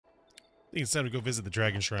think it's time to go visit the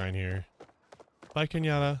Dragon Shrine here. Bye,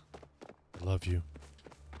 Kenyatta. Love you.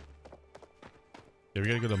 Yeah, we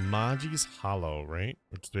gotta go to Maji's Hollow, right?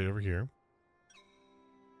 Which is right over here.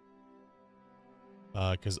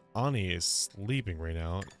 Because Ani is sleeping right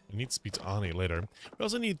now. I need to speak to Ani later. We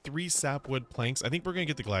also need 3 sapwood planks. I think we're gonna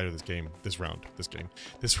get the glider this round. I think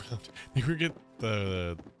we're gonna get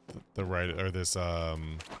the right, or this, we're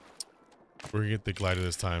gonna get the glider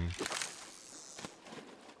this time.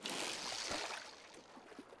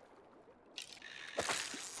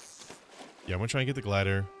 Yeah, I'm gonna try and get the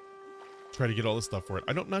glider. Try to get all the stuff for it.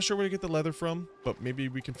 I'm not sure where to get the leather from, but maybe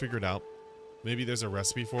we can figure it out. Maybe there's a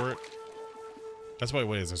recipe for it. That's probably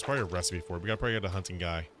what it is. There's probably a recipe for it. We gotta probably get a hunting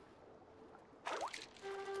guy.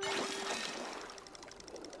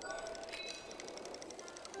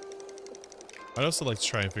 I'd also like to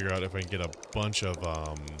try and figure out if I can get a bunch of,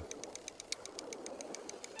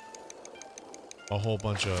 a whole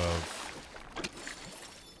bunch of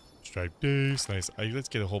stripe days. Nice. Let's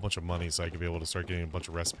get a whole bunch of money so I can be able to start getting a bunch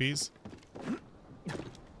of recipes.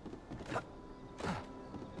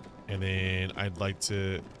 And then I'd like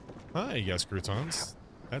to... Hi, yes, croutons.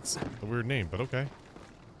 That's a weird name, but okay.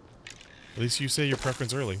 At least you say your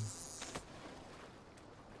preference early.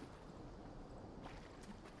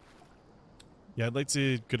 Yeah, I'd like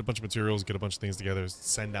to get a bunch of materials, get a bunch of things together,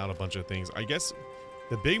 send out a bunch of things. I guess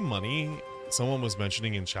the big money, someone was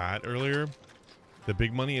mentioning in chat earlier, the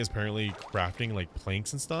big money is apparently crafting like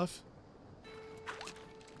planks and stuff.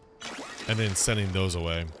 And then sending those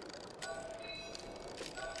away.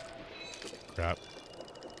 Crap.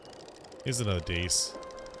 Here's another dace,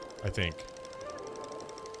 I think.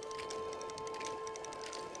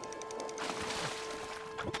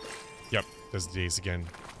 Yep, there's the dace again.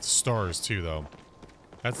 Stars too, though.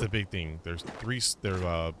 That's the big thing. There's 3,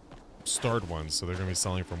 they're starred ones, so they're gonna be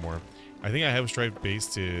selling for more. I think I have a striped base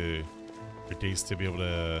to, or dace to be able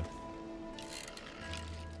to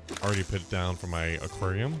already put it down for my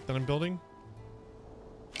aquarium that I'm building.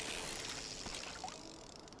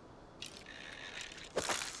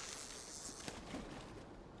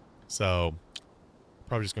 So,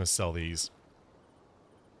 probably just going to sell these.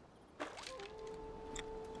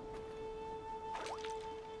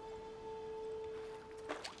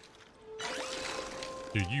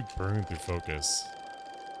 Dude, you burn through focus.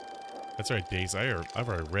 That's right, Dace. I've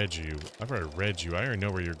already read you. I already know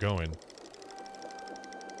where you're going.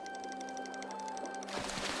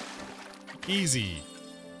 Easy.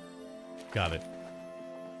 Got it.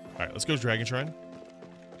 Alright, let's go to Dragon Shrine.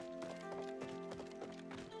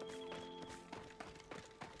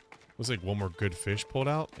 Looks like one more good fish pulled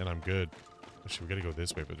out, and I'm good. Actually, we gotta go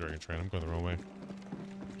this way for the Dragon Shrine. I'm going the wrong way.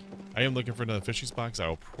 I am looking for another fishing spot, because I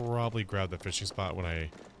will probably grab the fishing spot when I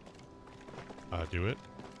do it.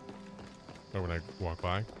 Or when I walk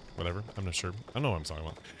by. Whatever. I'm not sure. I don't know what I'm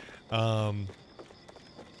talking about.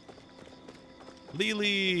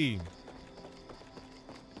 Lily!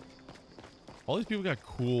 All these people got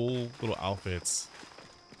cool little outfits.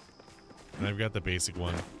 And I've got the basic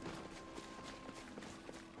one.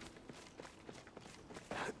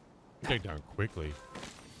 Take down quickly.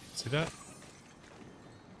 See that?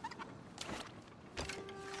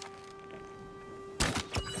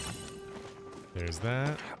 There's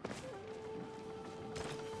that.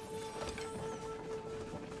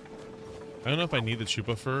 I don't know if I need the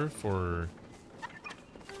chupa fur for...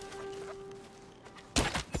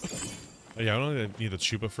 Oh, yeah, I don't need the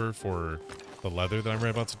chupa fur for the leather that I'm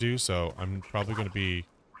about to do, so I'm probably going to be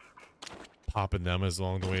popping them as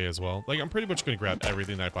along the way as well. Like, I'm pretty much going to grab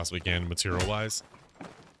everything that I possibly can material-wise.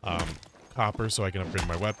 Copper so I can upgrade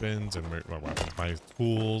my weapons and my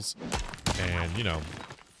tools. And, you know,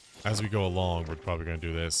 as we go along, we're probably going to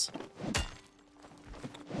do this.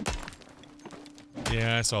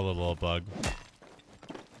 Yeah, I saw the little bug.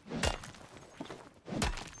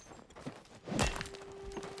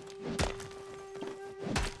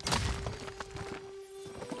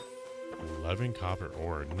 Copper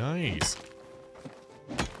ore. Nice.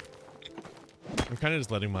 I'm kind of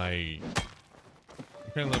just letting my...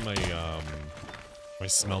 my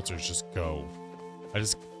smelters just go. I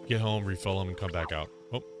just get home, refill them, and come back out.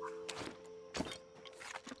 Oh.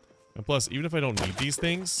 And plus, even if I don't need these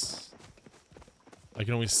things, I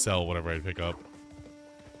can always sell whatever I pick up.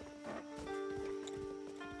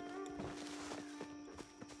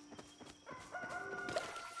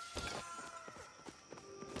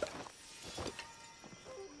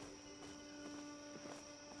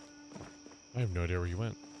 I have no idea where you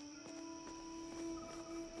went.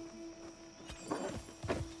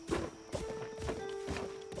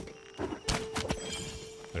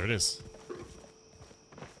 There it is.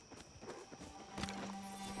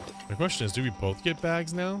 The question is, do we both get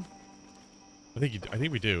bags now? I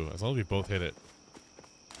think we do, as long as we both hit it.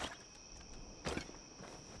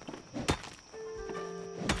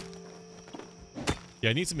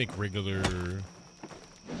 Yeah, I need to make regular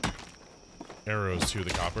arrows to the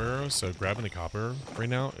copper arrows, so grabbing the copper right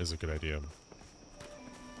now is a good idea.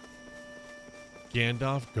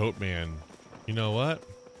 Gandalf Goatman. You know what?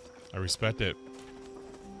 I respect it.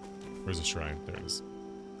 Where's the shrine? There it is.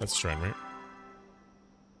 That's the shrine, right?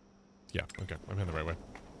 Yeah, okay. I'm heading the right way.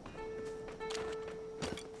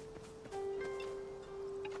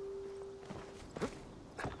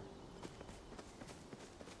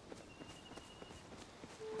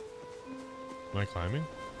 Am I climbing?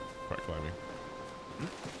 Quite climbing.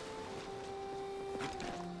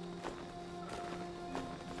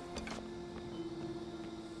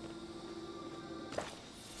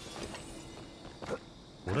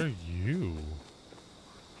 What are you?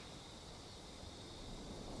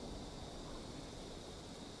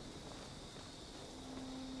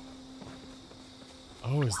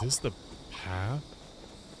 Oh, is this the path?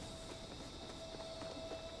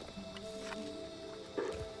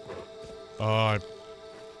 Oh,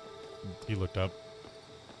 he looked up.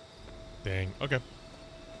 Dang. Okay.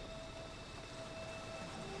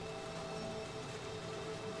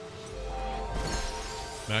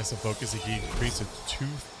 Maximum focus, he increased to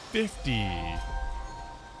 250.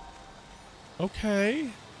 Okay.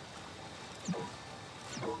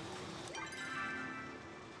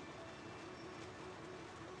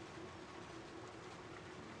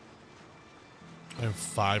 I'm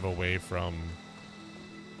 5 away from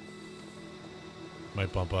my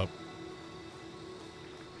bump up.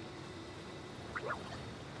 I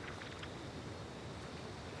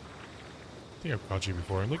think I've caught you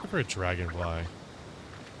before. I'm looking for a dragonfly.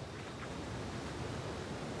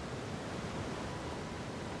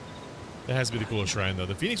 That has to be the coolest shrine, though.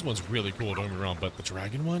 The Phoenix one's really cool, don't get me wrong, but the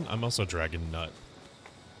dragon one, I'm also a dragon nut.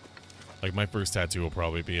 Like, my first tattoo will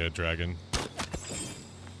probably be a dragon.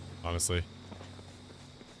 Honestly.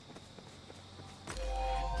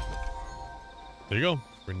 There you go.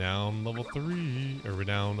 Renown level 3, or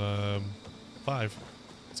renown 5.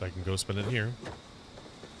 So I can go spend it here.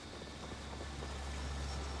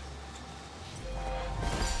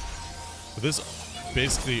 But this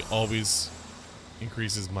basically always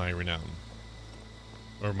increases my renown.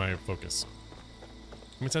 Or my focus. How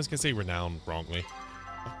many times can I say renown wrongly?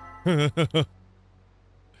 I'm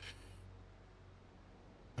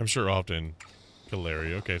sure often.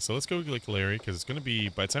 Kaleri. Okay, so let's go to Kaleri, because it's going to be,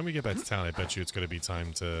 by the time we get back to town, I bet you it's going to be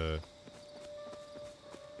time to...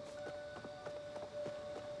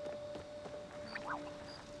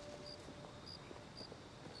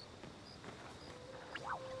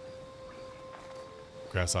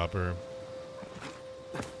 Grasshopper.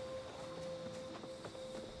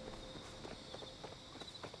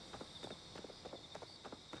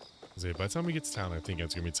 By the time we get to town, I think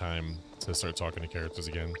it's going to be time to start talking to characters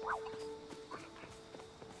again.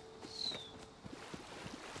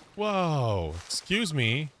 Whoa! Excuse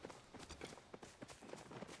me.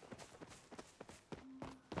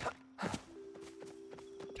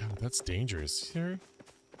 God, that's dangerous. Here?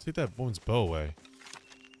 Take that woman's bow away.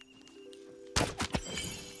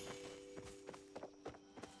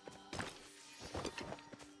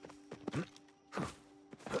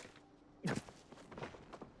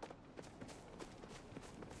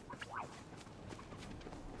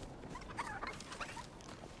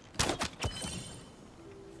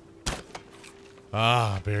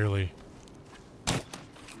 Ah, barely.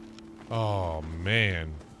 Oh,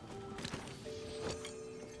 man.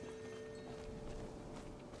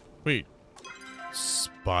 Wait.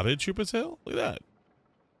 Spotted Chupa's tail? Look at that.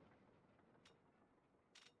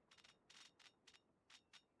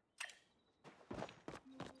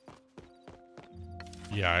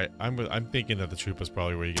 Yeah, I'm thinking that the Chupa's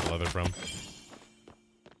probably where you get leather from.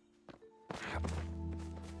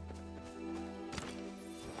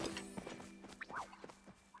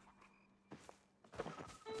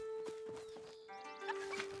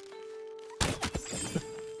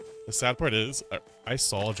 The sad part is, I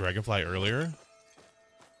saw a dragonfly earlier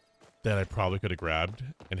that I probably could have grabbed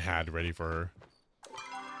and had ready for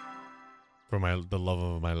the love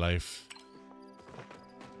of my life,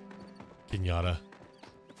 Kenyatta.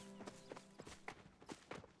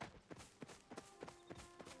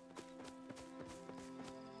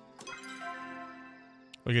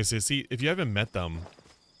 Okay, so see, if you haven't met them,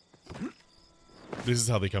 this is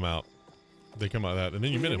how they come out. They come out of that, and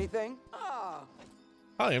then you meet them.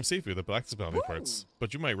 Hi, I'm Seifu, the blacksmith bounty parts,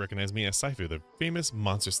 but you might recognize me as Seifu, the famous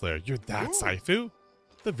monster slayer. You're that Seifu?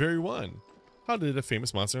 The very one. How did a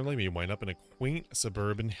famous monster like me wind up in a quaint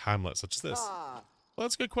suburban hamlet such as this? Ah, Well,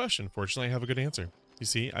 that's a good question. Fortunately, I have a good answer. You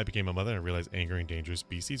see, I became a mother and I realized angering dangerous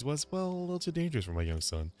species was, well, a little too dangerous for my young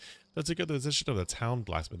son. So I took up the position of the town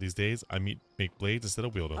blacksmith. These days, I make blades instead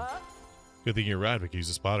of wield them. huh? Good thing you're right, we could use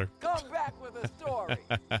a spotter. Come back with a story.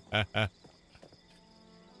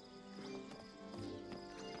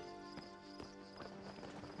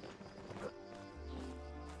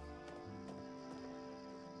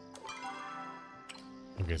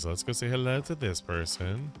 Okay, so let's go say hello to this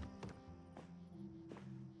person.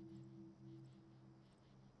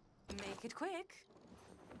 Make it quick.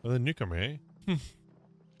 Well, the newcomer, eh?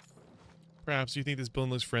 Perhaps you think this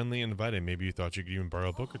building looks friendly and inviting. Maybe you thought you could even borrow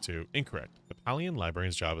a book or two. Incorrect. The Palian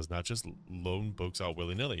librarian's job is not just loan books out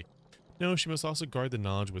willy-nilly. No, she must also guard the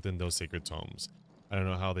knowledge within those sacred tomes. I don't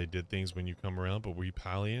know how they did things when you come around, but we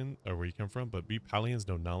Palian, or where you come from, but we Palians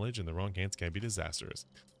know knowledge in the wrong hands can be disastrous.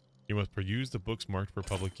 You must peruse the books marked for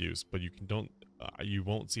public use, but you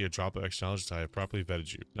won't see a drop of extra knowledge until I have properly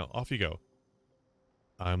vetted you. Now, off you go.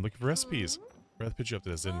 I'm looking for recipes. Breath put you up to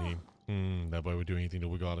this, didn't he? That boy would do anything to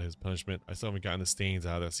wiggle out of his punishment. I still haven't gotten the stains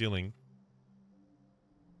out of that ceiling.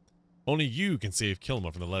 Only you can save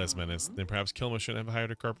Kilma from the lettuce menace. Then perhaps Kilma shouldn't have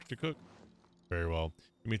hired a carpenter to cook. Very well.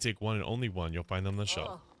 You may take one and only one. You'll find them on the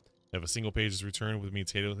shelf. If a single page is returned with me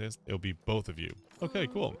potato this, it'll be both of you. Okay,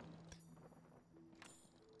 cool.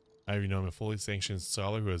 I already know I'm a fully sanctioned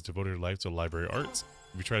scholar who has devoted her life to library arts.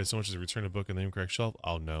 If you try to so much as return a book in the incorrect shelf,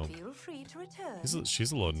 I'll know. Feel free to return.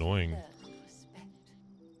 She's a little annoying. Respect.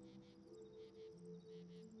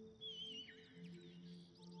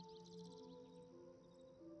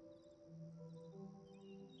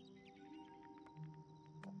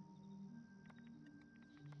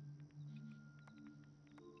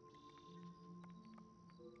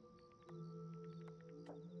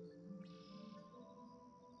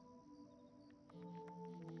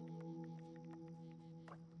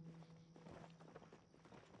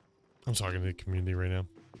 I'm talking to the community right now,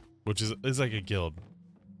 which is like a guild.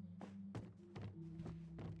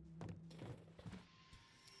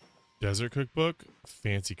 Desert cookbook,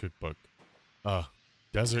 fancy cookbook.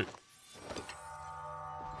 Desert.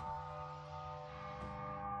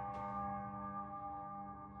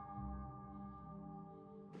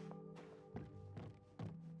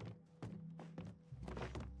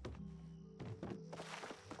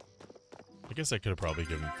 I guess I could have probably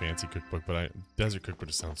given fancy cookbook, but desert cookbook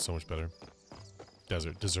just sounds so much better.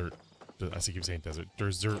 Dessert. I keep saying desert.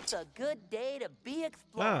 Dessert. it's a good day to be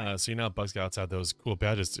exploring. So you know bugs got outside those cool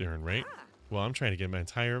badges to earn, right? Well, I'm trying to get my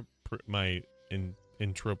entire my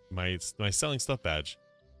selling stuff badge.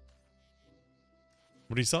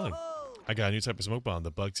 What are you selling? Oh, I got a new type of smoke bomb.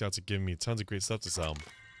 The bug scouts are giving me tons of great stuff to sell.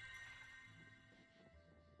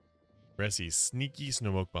 Resi sneaky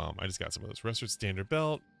smoke bomb. I just got some of those. Restaurant standard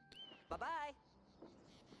belt. bye-bye.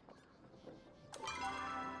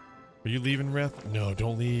 Are you leaving, Reth? No,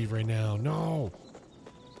 don't leave right now. No.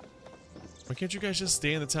 Why can't you guys just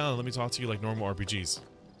stay in the town and let me talk to you like normal RPGs?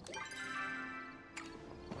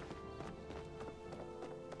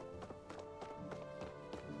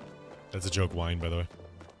 That's a joke wine, by the way.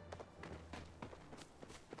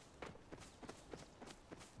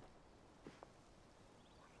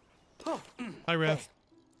 Hi, Reth.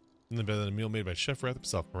 In the bed of a meal made by Chef Reth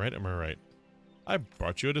himself. Am I right? Am I right? I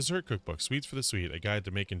brought you a dessert cookbook, Sweets for the Sweet, a guide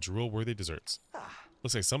to making drool-worthy desserts.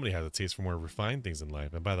 Looks like somebody has a taste for more refined things in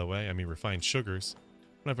life. And by the way, I mean refined sugars.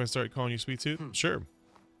 What if I start calling you Sweet Tooth? Sure.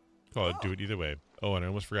 Call it, do it either way. Oh, and I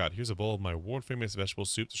almost forgot. Here's a bowl of my world-famous vegetable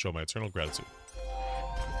soup to show my eternal gratitude.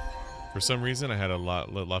 For some reason, I had a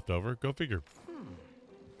lot left over. Go figure.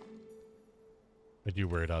 I do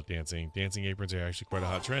wear it out dancing. Dancing aprons are actually quite a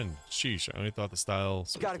hot trend. Sheesh, I only thought the style...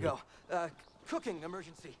 Gotta go. Cooking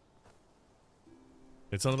emergency.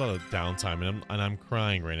 It's all about a downtime, and I'm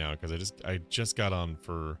crying right now because I just got on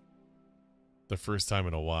for the first time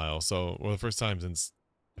in a while. So, well, the first time since,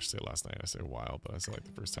 I should say last night. I say a while, but I said like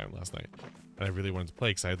the first time last night. And I really wanted to play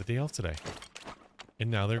because I had the day off today.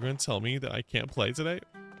 And now they're going to tell me that I can't play today?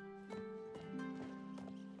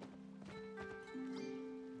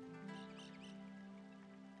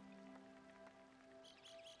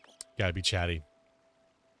 Gotta be chatty.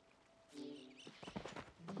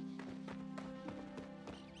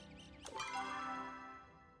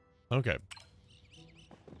 Okay.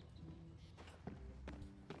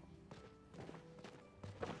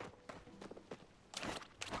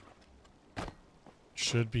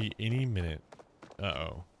 Should be any minute.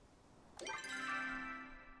 Uh-oh.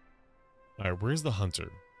 Alright, where's the hunter?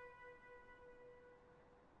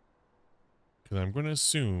 Because I'm going to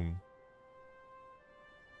assume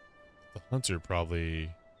the hunter probably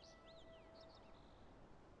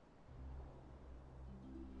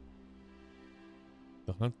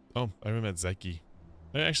Oh, I haven't met Zeki.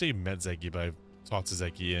 I actually met Zeki, but I've talked to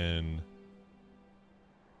Zeki in...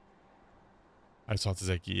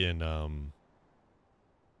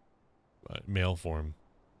 mail form.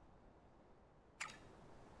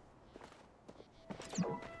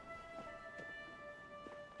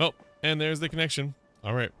 Oh, and there's the connection.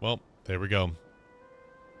 All right, well, there we go.